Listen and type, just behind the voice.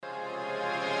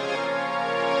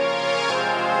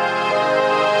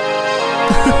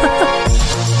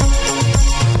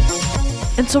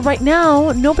And so right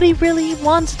now, nobody really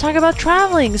wants to talk about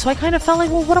traveling. So I kind of felt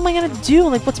like, well, what am I going to do?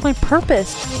 Like, what's my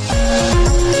purpose?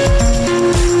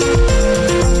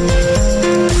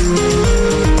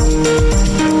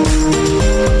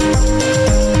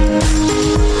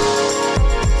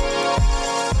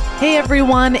 Hey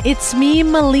everyone, it's me,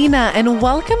 Melina, and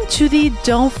welcome to the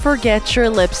Don't Forget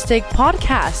Your Lipstick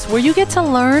podcast, where you get to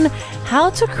learn how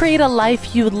to create a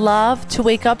life you love to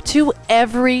wake up to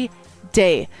every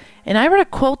day. And I read a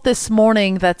quote this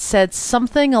morning that said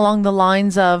something along the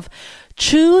lines of,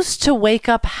 choose to wake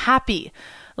up happy.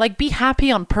 Like, be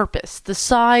happy on purpose.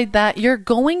 Decide that you're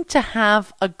going to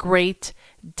have a great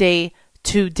day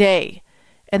today.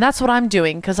 And that's what I'm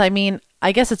doing, because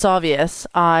I guess it's obvious.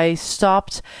 I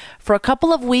stopped for a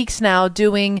couple of weeks now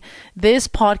doing this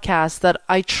podcast that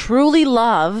I truly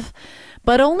love,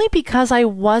 but only because I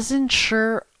wasn't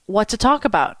sure what to talk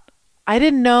about. I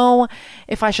didn't know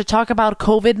if I should talk about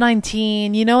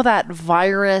COVID-19, that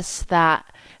virus that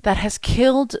has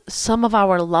killed some of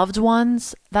our loved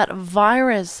ones, that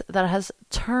virus that has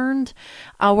turned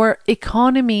our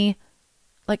economy,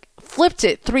 like flipped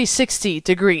it 360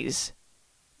 degrees.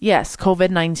 Yes,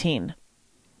 COVID-19.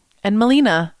 And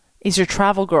Melina is your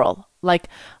travel girl. Like,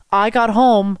 I got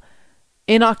home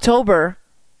in October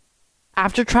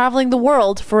after traveling the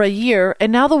world for a year,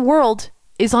 and now the world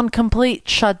is on complete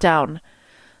shutdown.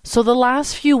 So the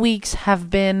last few weeks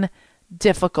have been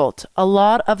difficult. A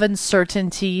lot of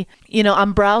uncertainty.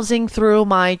 I'm browsing through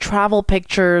my travel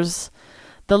pictures,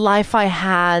 the life I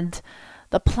had,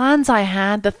 the plans I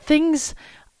had, the things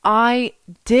I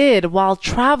did while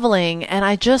traveling, and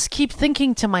I just keep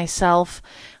thinking to myself,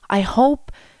 I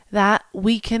hope that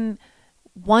we can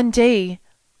one day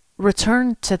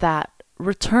return to that,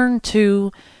 return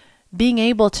to being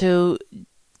able to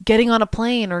getting on a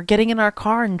plane or getting in our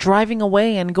car and driving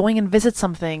away and going and visit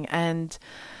something. And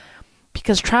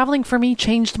because traveling for me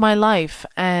changed my life,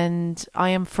 and I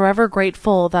am forever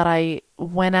grateful that I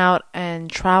went out and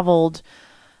traveled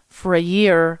for a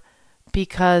year,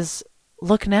 because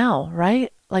look now,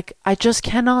 right? Like, I just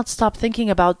cannot stop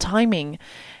thinking about timing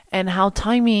and how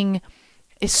timing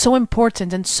is so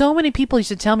important. And so many people used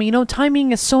to tell me,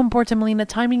 timing is so important, Melina,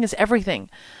 timing is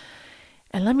everything.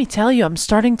 And let me tell you, I'm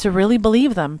starting to really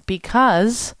believe them,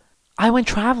 because I went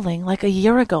traveling like a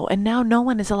year ago, and now no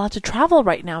one is allowed to travel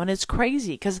right now. And it's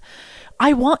crazy, because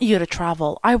I want you to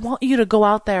travel. I want you to go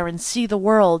out there and see the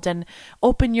world and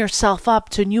open yourself up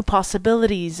to new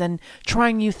possibilities and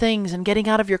trying new things and getting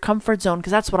out of your comfort zone,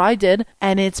 because that's what I did.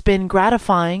 And it's been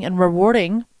gratifying and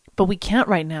rewarding. But we can't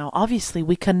right now. Obviously,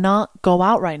 we cannot go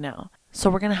out right now. So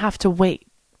we're going to have to wait.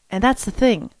 And that's the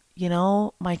thing.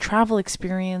 My travel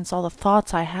experience, all the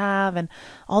thoughts I have and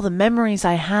all the memories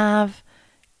I have,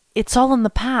 it's all in the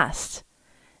past.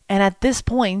 And at this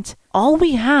point, all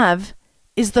we have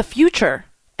is the future.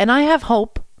 And I have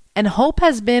hope. And hope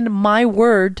has been my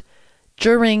word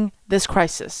during this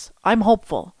crisis. I'm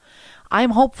hopeful.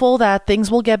 I'm hopeful that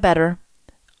things will get better.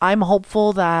 I'm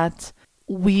hopeful that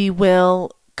we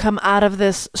will come out of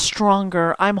this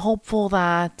stronger. I'm hopeful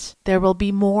that there will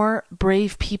be more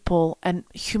brave people, and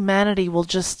humanity will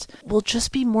just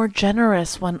be more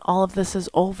generous when all of this is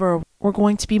over. We're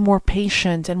going to be more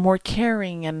patient and more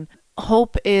caring, and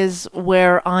hope is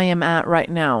where I am at right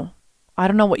now. I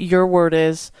don't know what your word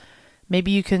is.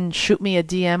 Maybe you can shoot me a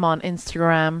DM on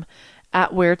Instagram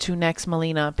at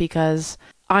where2nextmelina, because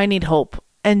I need hope.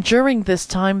 And during this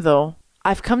time though,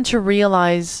 I've come to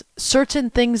realize certain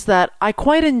things that I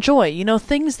quite enjoy,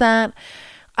 things that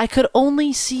I could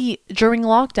only see during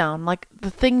lockdown, like the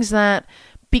things that,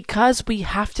 because we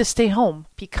have to stay home,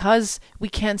 because we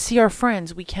can't see our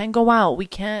friends, we can't go out, we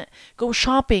can't go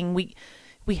shopping, we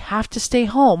have to stay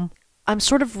home. I'm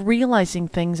sort of realizing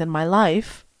things in my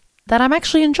life that I'm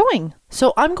actually enjoying.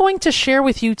 So I'm going to share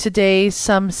with you today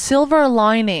some silver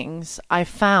linings I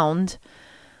found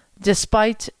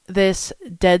despite this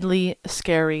deadly,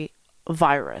 scary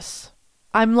virus.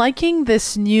 I'm liking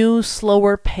this new,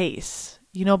 slower pace.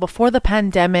 Before the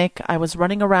pandemic, I was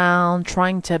running around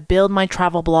trying to build my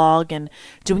travel blog and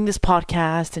doing this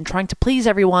podcast and trying to please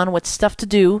everyone with stuff to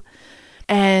do.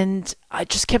 And I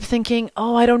just kept thinking,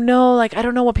 I don't know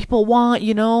what people want,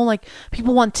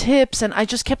 people want tips. And I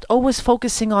just kept always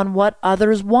focusing on what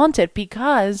others wanted,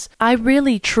 because I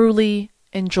really, truly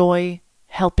enjoy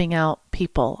helping out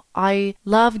people. I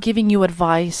love giving you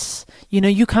advice.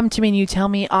 You come to me and you tell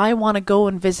me, I want to go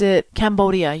and visit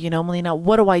Cambodia, Melina,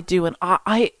 what do I do? And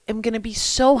I am going to be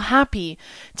so happy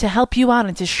to help you out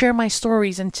and to share my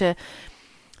stories and to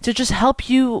just help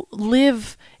you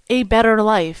live a better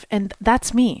life. And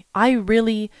that's me. I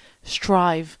really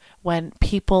strive when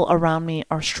people around me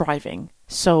are striving.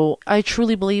 So I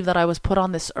truly believe that I was put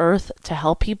on this earth to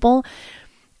help people.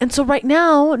 And so right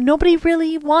now, nobody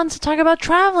really wants to talk about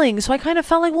traveling. So I kind of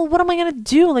felt like, well, what am I going to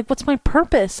do? Like, what's my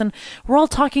purpose? And we're all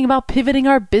talking about pivoting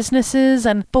our businesses.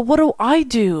 But what do I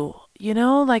do? You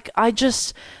know, like,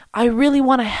 I really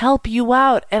want to help you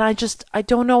out. And I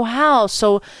don't know how.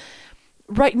 So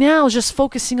right now, just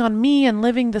focusing on me and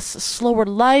living this slower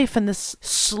life and this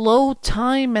slow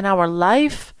time in our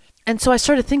life. And so I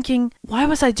started thinking, why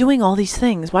was I doing all these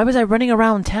things? Why was I running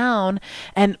around town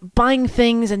and buying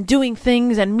things and doing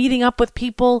things and meeting up with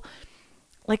people?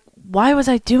 Like, why was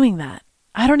I doing that?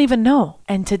 I don't even know.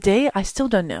 And today, I still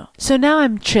don't know. So now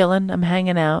I'm chilling, I'm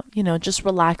hanging out, just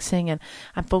relaxing, and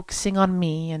I'm focusing on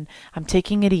me, and I'm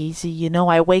taking it easy.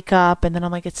 I wake up and then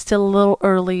I'm like, it's still a little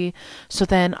early. So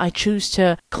then I choose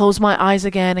to close my eyes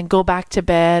again and go back to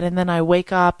bed. And then I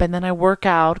wake up and then I work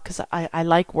out because I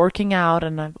like working out,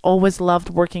 and I've always loved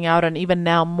working out. And even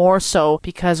now more so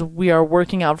because we are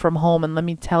working out from home. And let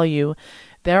me tell you,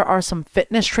 there are some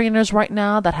fitness trainers right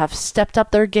now that have stepped up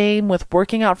their game with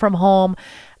working out from home,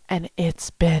 and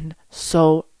it's been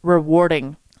so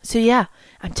rewarding. So yeah,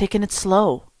 I'm taking it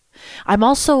slow. I'm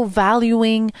also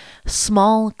valuing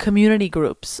small community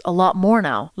groups a lot more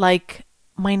now, like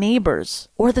my neighbors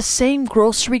or the same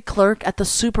grocery clerk at the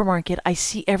supermarket I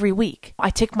see every week. I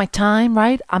take my time,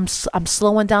 right? I'm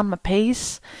slowing down my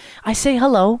pace. I say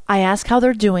hello. I ask how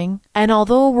they're doing. And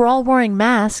although we're all wearing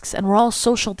masks and we're all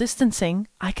social distancing,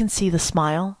 I can see the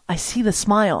smile. I see the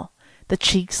smile, the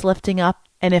cheeks lifting up.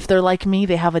 And if they're like me,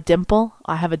 they have a dimple.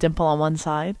 I have a dimple on one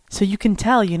side. So you can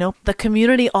tell, the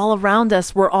community all around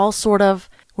us, we're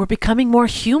becoming more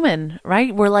human,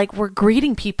 right? We're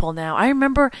greeting people now. I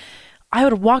remember I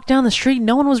would walk down the street.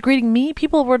 No one was greeting me.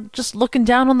 People were just looking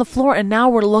down on the floor. And now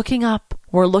we're looking up.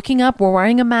 We're looking up. We're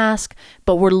wearing a mask,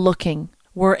 but we're looking.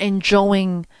 We're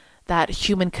enjoying that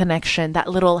human connection, that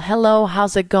little hello,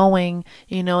 how's it going?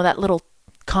 That little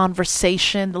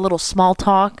conversation, the little small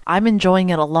talk. I'm enjoying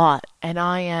it a lot. And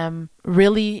I am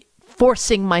really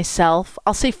forcing myself.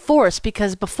 I'll say force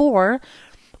because before,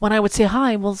 when I would say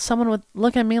hi, well, someone would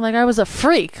look at me like I was a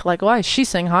freak. Like, why is she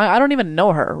saying hi? I don't even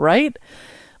know her, right?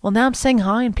 Well, now I'm saying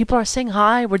hi and people are saying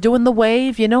hi. We're doing the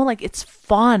wave, like it's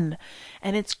fun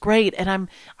and it's great. And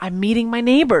I'm meeting my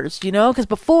neighbors, because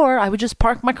before I would just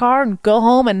park my car and go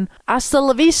home and hasta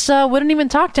la vista, wouldn't even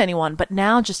talk to anyone. But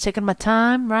now just taking my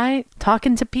time, right?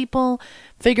 Talking to people,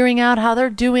 figuring out how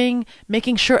they're doing,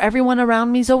 making sure everyone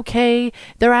around me is okay.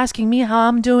 They're asking me how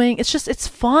I'm doing. It's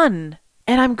fun.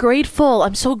 And I'm grateful.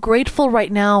 I'm so grateful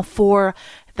right now for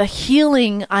the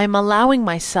healing I'm allowing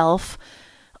myself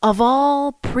of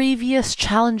all previous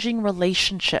challenging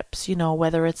relationships,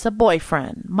 whether it's a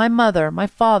boyfriend, my mother, my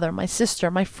father, my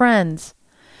sister, my friends.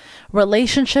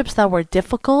 Relationships that were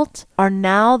difficult are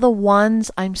now the ones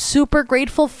I'm super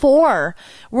grateful for.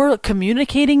 We're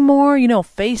communicating more,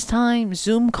 FaceTime,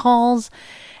 Zoom calls.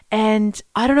 And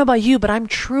I don't know about you, but I'm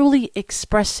truly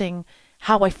expressing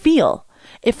how I feel.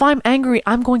 If I'm angry,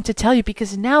 I'm going to tell you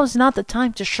because now is not the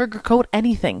time to sugarcoat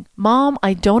anything. Mom,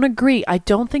 I don't agree. I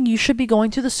don't think you should be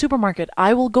going to the supermarket.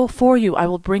 I will go for you. I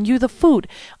will bring you the food.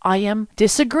 I am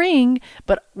disagreeing,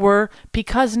 but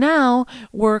because now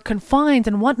we're confined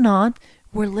and whatnot,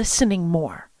 we're listening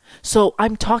more. So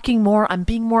I'm talking more. I'm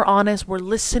being more honest. We're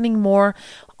listening more.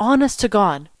 Honest to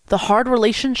God. The hard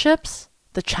relationships,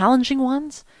 the challenging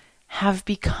ones, have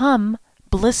become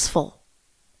blissful.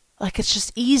 Like it's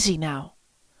just easy now.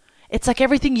 It's like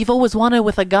everything you've always wanted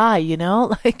with a guy,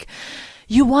 like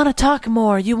you want to talk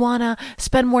more, you want to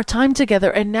spend more time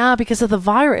together. And now because of the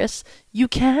virus, you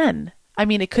can. I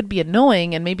mean, it could be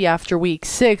annoying. And maybe after week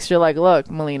 6, you're like,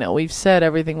 look, Melina, we've said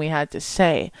everything we had to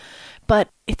say. But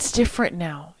it's different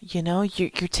now. You're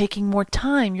taking more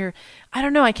time. I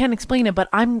don't know. I can't explain it, but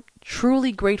I'm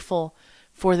truly grateful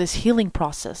for this healing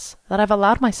process that I've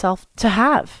allowed myself to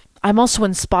have. I'm also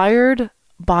inspired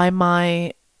by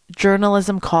my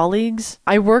journalism colleagues.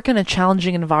 I work in a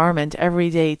challenging environment every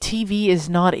day. TV is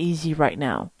not easy right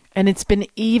now. And it's been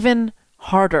even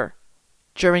harder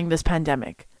during this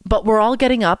pandemic. But we're all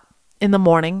getting up in the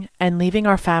morning and leaving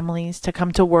our families to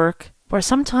come to work, where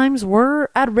sometimes we're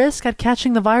at risk at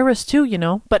catching the virus too,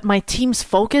 But my team's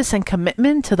focus and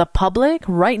commitment to the public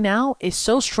right now is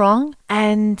so strong.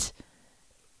 And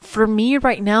for me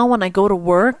right now, when I go to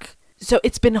work, so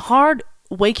it's been hard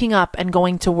waking up and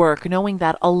going to work, knowing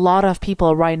that a lot of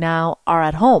people right now are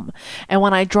at home. And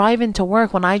when I drive into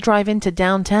work, when I drive into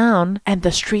downtown and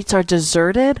the streets are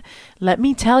deserted, let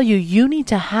me tell you, you need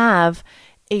to have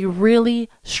a really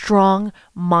strong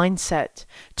mindset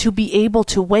to be able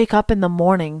to wake up in the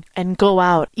morning and go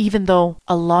out, even though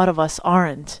a lot of us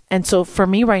aren't. And so for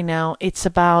me right now, it's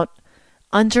about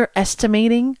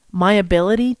underestimating my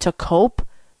ability to cope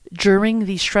during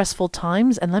these stressful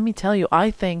times. And let me tell you,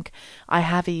 I think I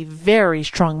have a very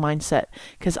strong mindset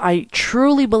because I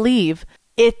truly believe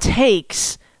it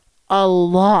takes a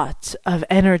lot of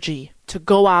energy to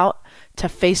go out, to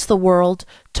face the world,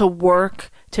 to work,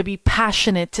 to be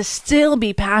passionate, to still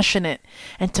be passionate,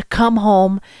 and to come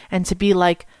home and to be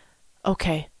like,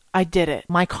 okay, I did it.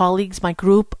 My colleagues, my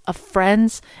group of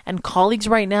friends and colleagues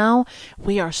right now,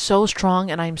 we are so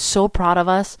strong and I'm so proud of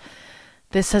us.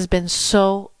 This has been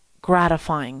so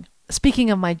gratifying. Speaking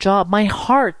of my job, my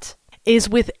heart is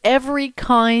with every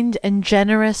kind and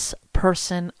generous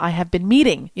person I have been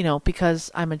meeting. You know,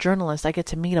 because I'm a journalist, I get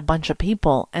to meet a bunch of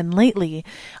people. And lately,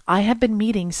 I have been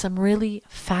meeting some really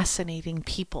fascinating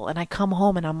people. And I come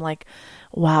home and I'm like,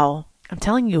 wow, I'm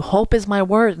telling you, hope is my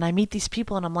word. And I meet these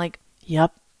people and I'm like,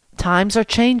 yep, times are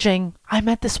changing. I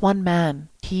met this one man.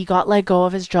 He got let go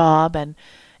of his job, and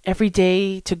every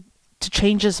day to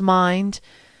change his mind,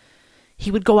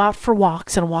 he would go out for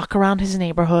walks and walk around his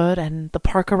neighborhood and the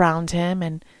park around him,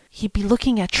 and he'd be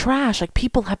looking at trash. Like,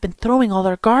 people have been throwing all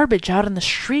their garbage out in the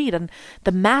street, and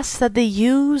the masks that they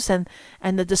use and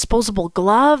the disposable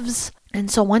gloves.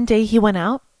 And so one day he went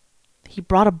out, he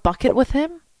brought a bucket with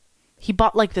him. He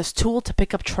bought like this tool to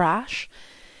pick up trash.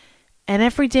 And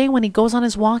every day when he goes on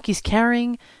his walk, he's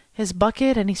carrying his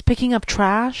bucket and he's picking up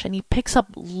trash, and he picks up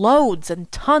loads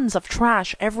and tons of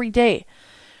trash every day.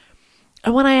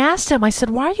 And when I asked him, I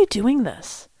said, why are you doing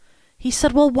this? He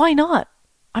said, well, why not?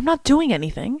 I'm not doing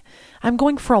anything. I'm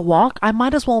going for a walk. I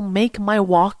might as well make my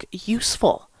walk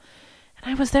useful.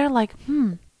 And I was there like,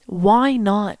 why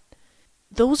not?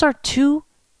 Those are two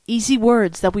easy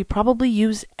words that we probably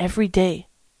use every day.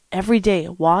 Every day.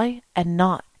 Why and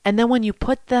not. And then when you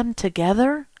put them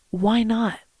together, why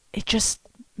not? It just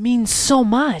means so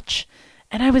much.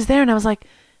 And I was there and I was like,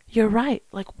 you're right.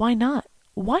 Like, why not?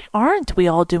 Why aren't we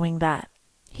all doing that?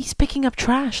 He's picking up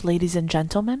trash, ladies and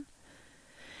gentlemen.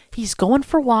 He's going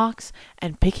for walks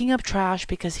and picking up trash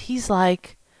because he's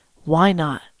like, why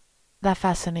not? That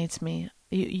fascinates me.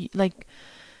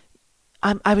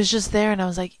 I was just there and I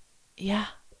was like, yeah,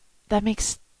 that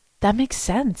makes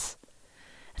sense.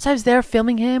 So I was there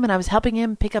filming him and I was helping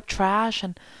him pick up trash,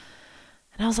 and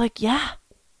I was like, yeah,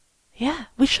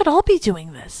 we should all be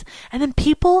doing this. And then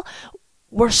people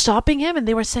were stopping him and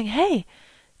they were saying, hey,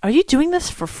 are you doing this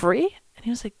for free? And he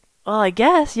was like, well, I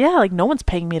guess, yeah, like no one's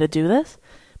paying me to do this.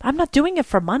 I'm not doing it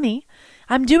for money.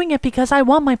 I'm doing it because I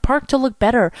want my park to look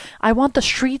better. I want the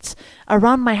streets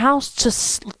around my house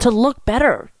to look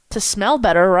better, to smell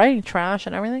better, right? Trash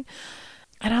and everything.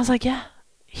 And I was like, yeah,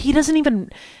 he doesn't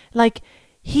even, like,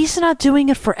 he's not doing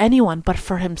it for anyone but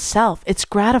for himself. It's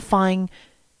gratifying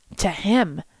to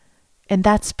him. And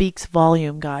that speaks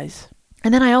volume, guys.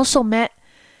 And then I also met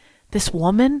this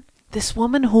woman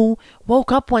who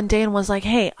woke up one day and was like,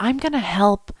 hey, I'm going to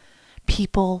help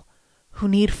people who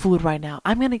need food right now.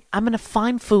 I'm going to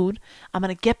find food. I'm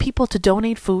going to get people to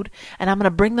donate food, and I'm going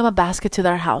to bring them a basket to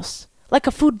their house, like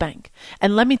a food bank.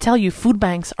 And let me tell you, food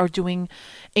banks are doing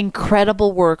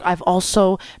incredible work. I've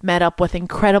also met up with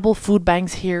incredible food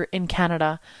banks here in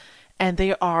Canada, and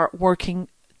they are working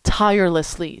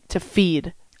tirelessly to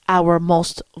feed our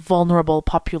most vulnerable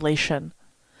population.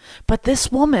 But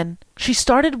this woman, she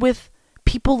started with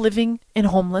people living in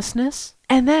homelessness,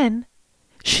 and then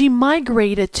she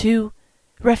migrated to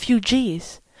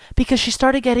refugees because she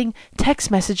started getting text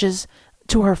messages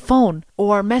to her phone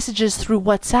or messages through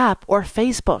WhatsApp or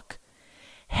Facebook.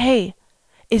 Hey,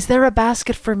 is there a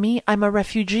basket for me? I'm a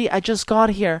refugee. I just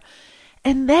got here.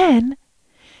 And then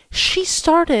she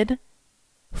started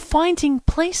finding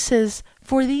places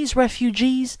for these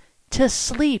refugees to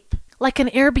sleep, like an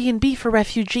Airbnb for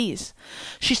refugees.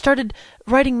 She started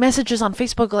writing messages on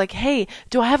Facebook like, hey,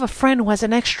 do I have a friend who has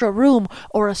an extra room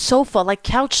or a sofa, like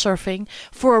couch surfing,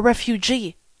 for a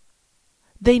refugee?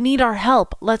 They need our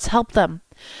help. Let's help them.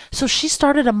 So she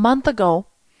started a month ago.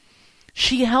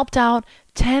 She helped out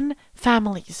 10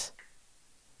 families.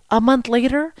 A month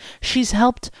later, she's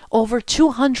helped over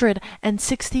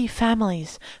 260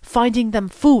 families, finding them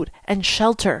food and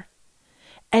shelter.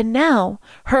 And now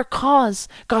her cause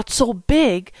got so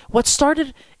big, what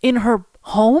started in her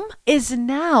home is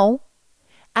now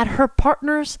at her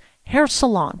partner's hair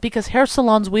salon, because hair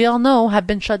salons, we all know, have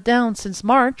been shut down since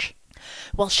March.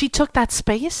 Well, she took that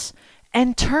space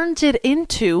and turned it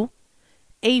into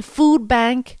a food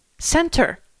bank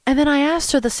center. And then I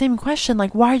asked her the same question,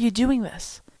 like, why are you doing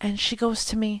this? And she goes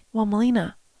to me, well,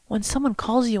 Melina, when someone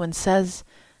calls you and says,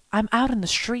 I'm out in the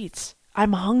streets,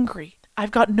 I'm hungry,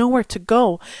 I've got nowhere to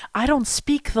go, I don't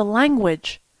speak the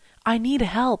language, I need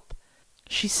help.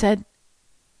 She said,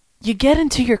 you get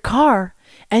into your car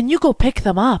and you go pick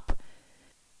them up.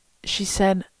 She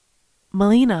said,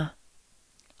 Melina,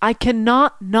 I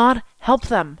cannot not help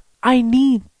them. I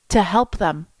need to help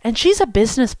them. And she's a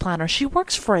business planner. She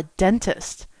works for a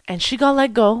dentist. And she got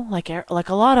let go, like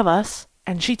a lot of us.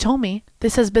 And she told me,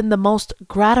 this has been the most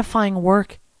gratifying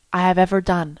work I have ever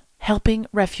done. Helping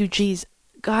refugees.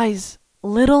 Guys,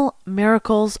 little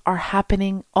miracles are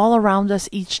happening all around us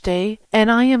each day.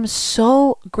 And I am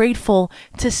so grateful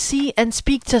to see and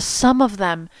speak to some of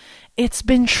them. It's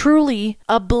been truly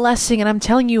a blessing. And I'm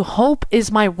telling you, hope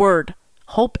is my word.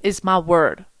 Hope is my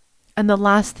word. And the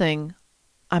last thing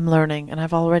I'm learning, and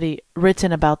I've already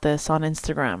written about this on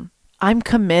Instagram, I'm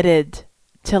committed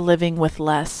to living with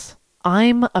less.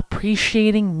 I'm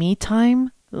appreciating me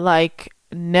time like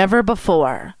never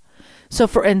before. So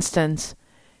for instance,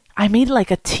 I made like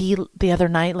a tea the other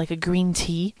night, like a green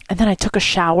tea, and then I took a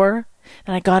shower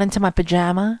and I got into my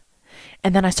pajama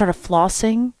and then I started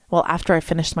flossing, well, after I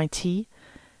finished my tea,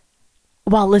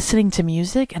 while listening to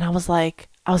music. And I was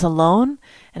alone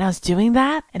and I was doing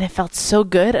that and it felt so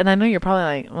good. And I know you're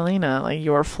probably like, Melina, like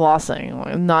you were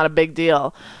flossing, not a big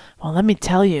deal. Well, let me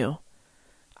tell you,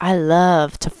 I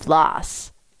love to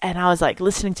floss. And I was like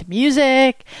listening to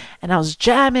music and I was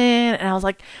jamming and I was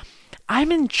like,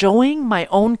 I'm enjoying my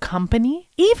own company,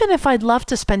 even if I'd love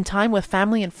to spend time with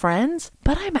family and friends,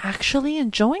 but I'm actually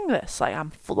enjoying this. Like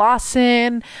I'm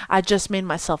flossing. I just made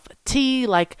myself a tea.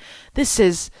 Like this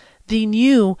is the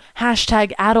new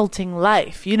 #adulting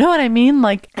life. You know what I mean?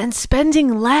 Like, and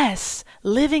spending less,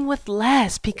 living with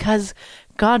less, because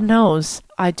God knows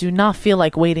I do not feel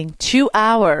like waiting 2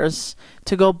 hours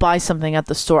to go buy something at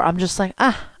the store. I'm just like,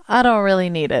 I don't really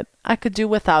need it. I could do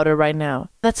without it right now.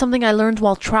 That's something I learned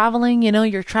while traveling. You know,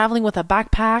 you're traveling with a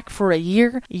backpack for a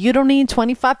year. You don't need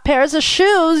 25 pairs of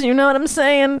shoes. You know what I'm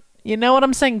saying? You know what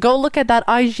I'm saying? Go look at that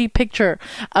IG picture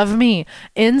of me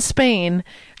in Spain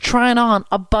trying on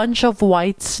a bunch of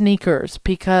white sneakers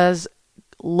because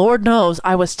Lord knows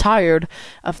I was tired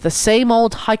of the same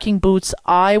old hiking boots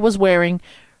I was wearing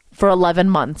for 11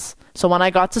 months. So when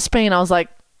I got to Spain, I was like,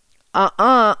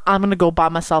 I'm going to go buy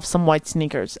myself some white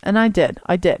sneakers. And I did.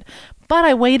 But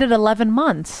I waited 11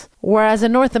 months. Whereas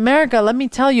in North America, let me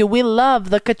tell you, we love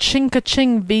the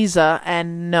ka-ching visa.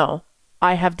 And no,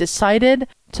 I have decided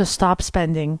to stop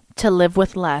spending, to live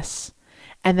with less.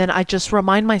 And then I just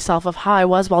remind myself of how I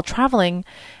was while traveling.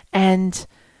 And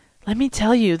let me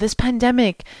tell you, this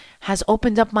pandemic has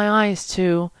opened up my eyes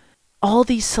to all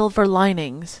these silver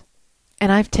linings.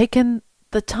 And I've taken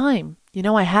the time. You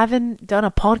know, I haven't done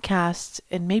a podcast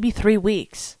in maybe 3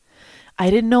 weeks. I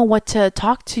didn't know what to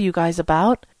talk to you guys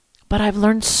about, but I've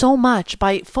learned so much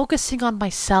by focusing on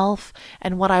myself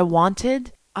and what I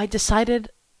wanted. I decided,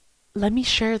 let me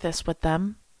share this with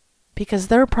them because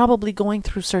they're probably going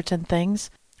through certain things.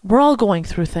 We're all going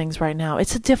through things right now.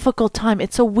 It's a difficult time.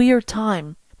 It's a weird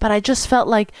time. But I just felt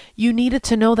like you needed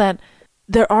to know that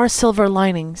there are silver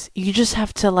linings. You just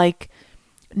have to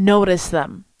notice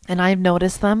them. And I've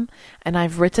noticed them and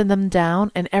I've written them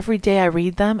down and every day I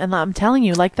read them and I'm telling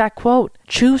you, like that quote,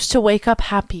 choose to wake up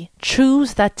happy.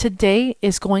 Choose that today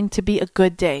is going to be a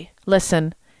good day.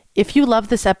 Listen, if you love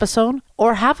this episode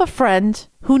or have a friend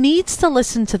who needs to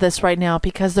listen to this right now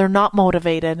because they're not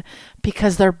motivated,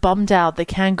 because they're bummed out, they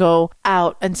can't go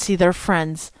out and see their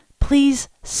friends, please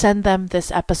send them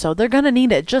this episode. They're going to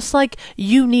need it. Just like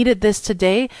you needed this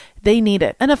today, they need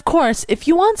it. And of course, if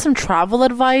you want some travel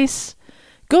advice,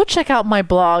 go check out my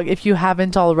blog if you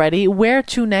haven't already,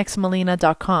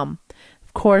 wheretonextmelina.com.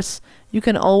 Of course, you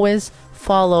can always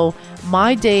follow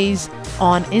my days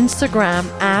on Instagram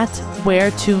at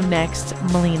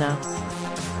wheretonextmelina.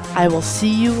 I will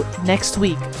see you next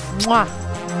week.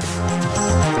 Mwah!